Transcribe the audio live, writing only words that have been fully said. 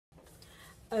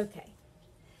Okay,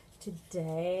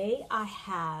 today I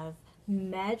have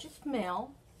Magic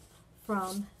Mail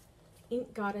from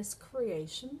Ink Goddess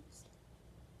Creations.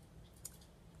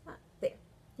 There,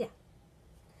 yeah,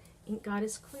 Ink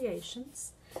Goddess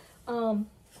Creations.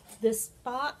 This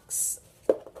box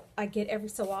I get every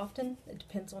so often. It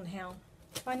depends on how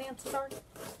finances are,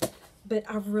 but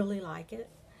I really like it.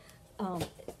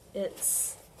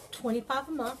 It's $25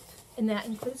 a month, and that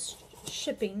includes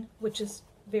shipping, which is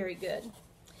very good.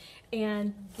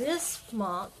 And this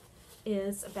month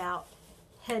is about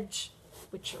hedge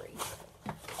witchery.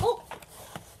 Oh,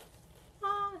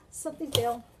 something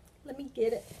fell. Let me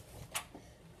get it.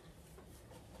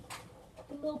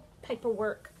 A little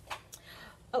paperwork.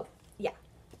 Oh, yeah,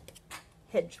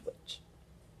 hedge witch.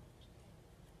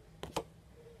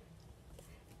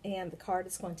 And the card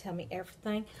is going to tell me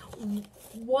everything.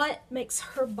 What makes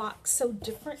her box so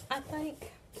different, I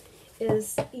think,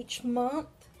 is each month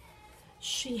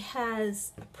she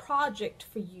has a project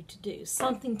for you to do,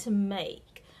 something to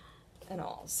make and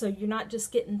all. So you're not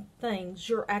just getting things,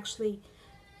 you're actually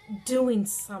doing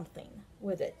something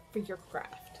with it for your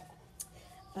craft.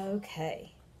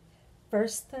 Okay,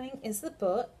 first thing is the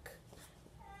book,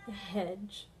 The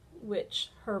Hedge Witch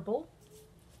Herbal.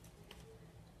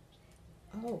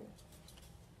 Oh,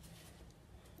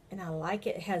 and I like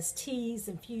it. It has teas,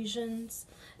 infusions,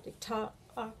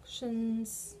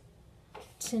 decoctions,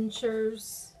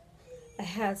 tinctures. It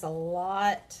has a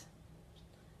lot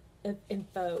of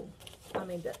info. I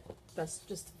mean, that's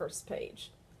just the first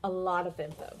page. A lot of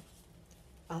info.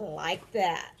 I like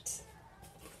that.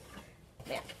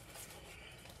 Now,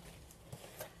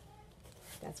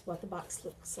 that's what the box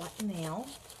looks like now.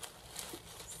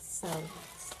 So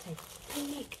let's take a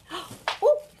peek.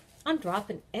 Oh, I'm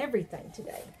dropping everything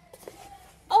today.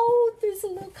 Oh, there's a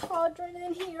little cauldron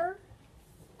in here.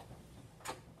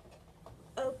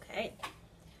 Okay.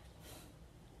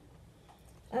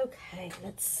 Okay,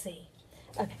 let's see.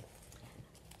 Okay,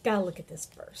 gotta look at this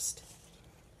first.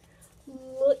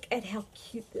 Look at how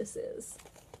cute this is.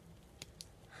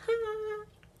 Ha!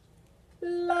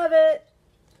 Love it.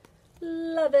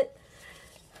 Love it.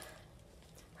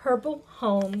 Herbal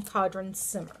Home Cauldron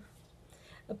Simmer.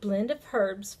 A blend of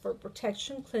herbs for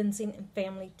protection, cleansing, and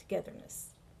family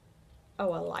togetherness.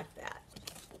 Oh, I like that.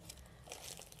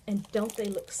 And don't they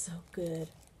look so good?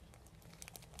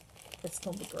 That's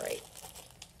going to be great.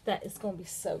 That is going to be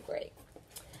so great.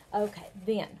 Okay,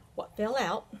 then what fell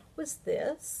out was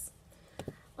this.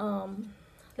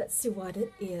 Let's see what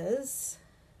it is.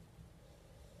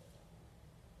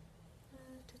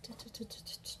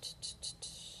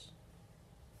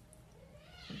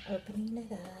 I'm opening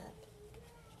it up.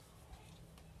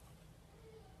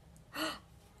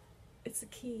 It's a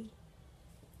key.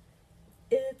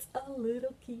 It's a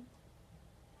little key.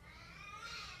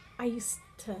 I used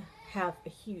to have a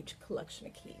huge collection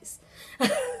of keys.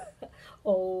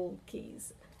 Old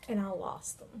keys. And I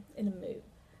lost them in a move.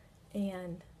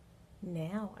 And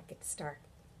now I get to start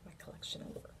my collection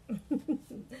over.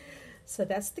 So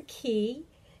that's the key.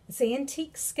 It's an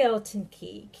antique skeleton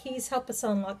key. Keys help us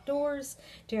unlock doors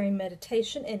during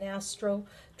meditation and astral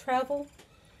travel.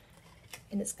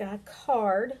 And it's got a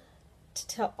card to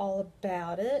tell all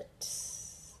about it.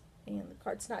 And the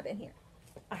card's not in here.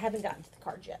 I haven't gotten to the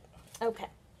card yet. Okay.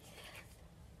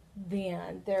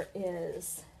 Then there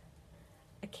is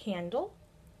a candle.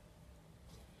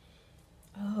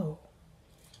 Oh.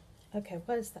 Okay,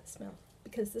 what does that smell?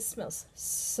 Because this smells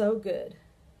so good.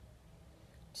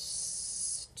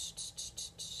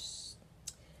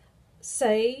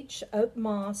 Sage, oak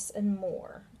moss, and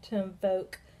more to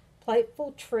invoke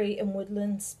playful tree and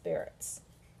woodland spirits.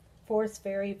 Forest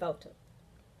Fairy Votive.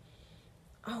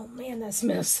 Oh man, that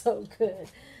smells so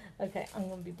good. Okay, I'm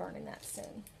going to be burning that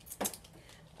soon.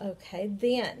 Okay,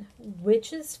 then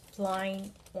Witch's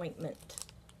Flying Ointment.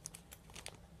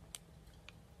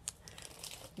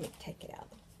 Let me take it out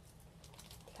of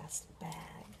the plastic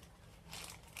bag.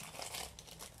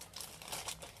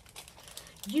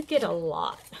 You get a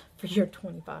lot for your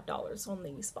 $25 on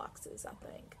these boxes, I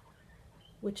think.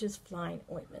 Witch's Flying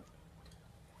Ointment.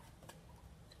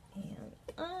 And,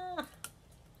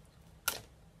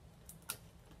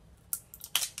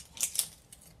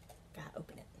 gotta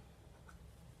open it.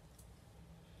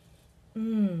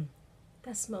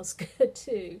 That smells good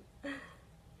too.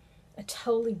 A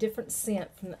totally different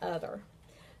scent from the other.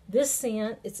 This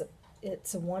scent, it's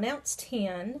a 1 ounce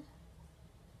tin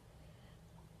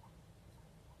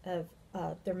of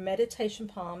their meditation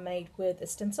palm made with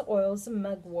essential oils and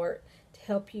mugwort to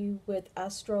help you with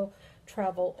astral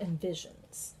travel and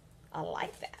visions. I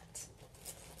like that.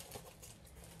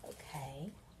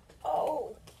 Okay.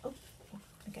 Oh,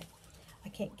 okay. I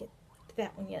can't can't get to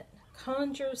that one yet.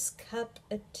 Conjure's Cup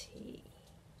of Tea.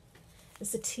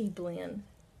 It's a tea blend.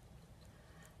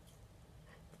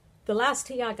 The last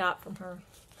tea I got from her,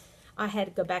 I had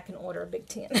to go back and order a big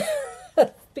tin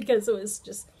because it was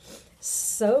just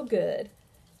so good,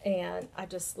 and I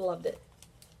just loved it.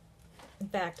 In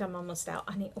fact, I'm almost out.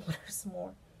 I need to order some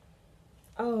more.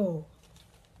 Oh,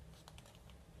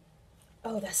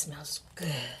 that smells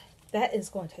good. That is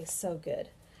going to taste so good.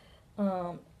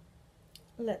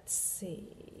 Let's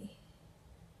see.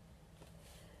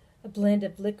 A blend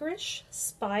of licorice,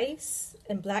 spice,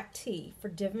 and black tea for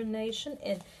divination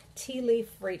and tea leaf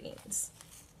readings.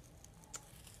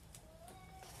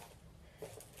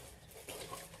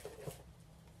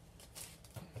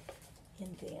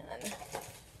 And then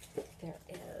there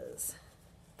is,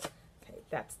 okay,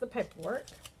 that's the paperwork.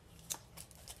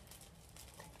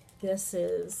 This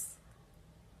is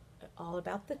all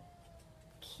about the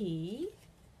key.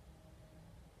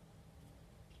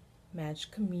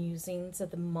 Magical Musings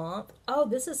of the month. Oh,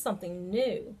 this is something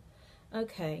new.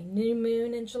 Okay, new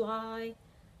moon in July.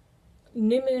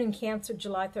 New moon in Cancer,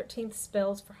 July 13th.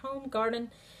 Spells for home,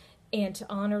 garden, and to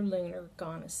honor lunar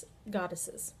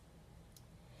goddesses.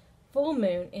 Full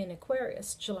moon in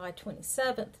Aquarius, July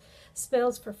 27th.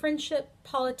 Spells for friendship,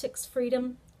 politics,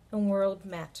 freedom, and world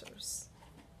matters.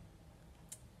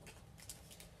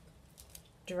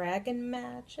 Dragon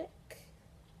magic.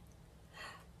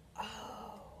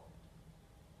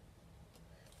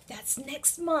 That's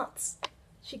next month's.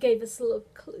 She gave us a little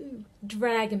clue.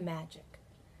 Dragon magic.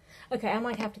 Okay, I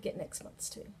might have to get next month's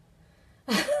too.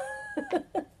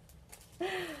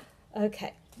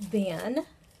 Okay, then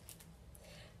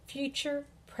future,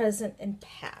 present, and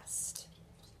past.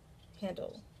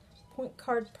 Handle. Point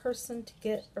card person to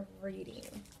get a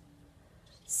reading.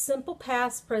 Simple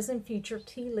past, present, future,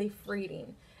 tea leaf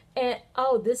reading. And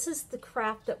oh, this is the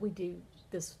craft that we do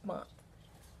this month.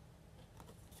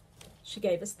 She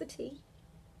gave us the tea,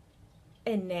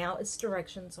 and now it's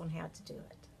directions on how to do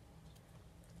it.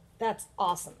 That's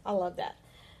awesome. I love that.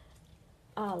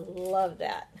 I love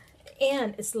that.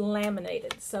 And it's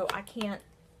laminated, so I can't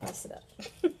mess it up.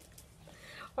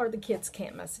 Or the kids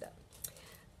can't mess it up.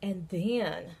 And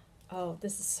then, oh,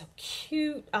 this is so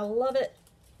cute. I love it.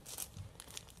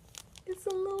 It's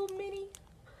a little mini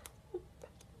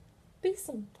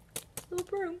besom, little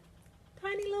broom,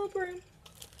 tiny little broom.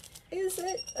 Is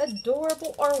it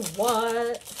adorable or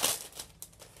what?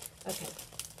 Okay.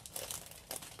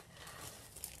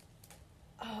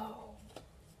 Oh,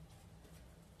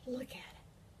 look at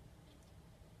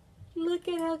it. Look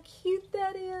at how cute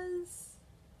that is.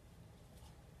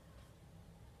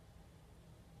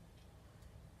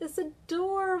 It's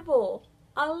adorable.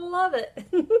 I love it.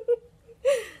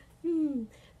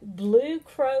 Blue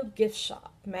Crow Gift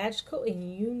Shop. Magical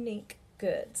and unique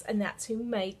goods. And that's who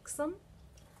makes them.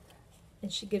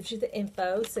 And she gives you the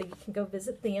info so you can go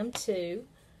visit them too.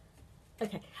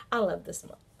 Okay, I love this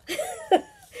month.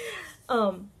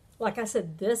 Like I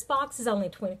said, this box is only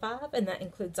 $25, and that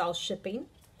includes all shipping,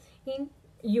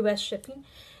 U.S. shipping,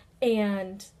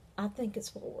 and I think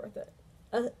it's well worth it.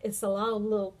 It's a lot of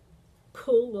little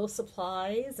cool little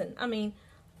supplies, and I mean,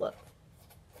 look,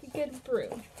 you get a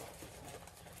broom.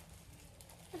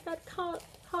 I got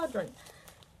cauldron.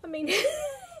 I mean,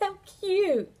 how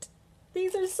cute.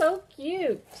 These are so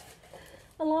cute.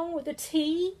 Along with the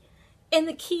tea and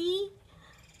the key.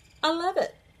 I love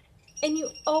it. And you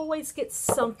always get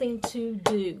something to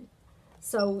do.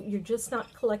 So you're just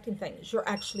not collecting things. You're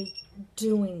actually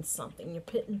doing something. You're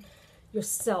putting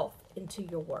yourself into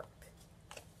your work.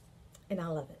 And I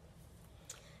love it.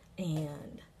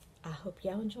 And I hope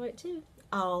y'all enjoy it too.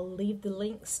 I'll leave the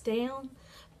links down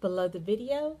below the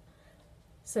video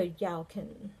so y'all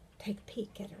can take a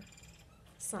peek at her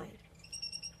site.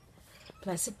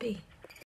 Blessed be.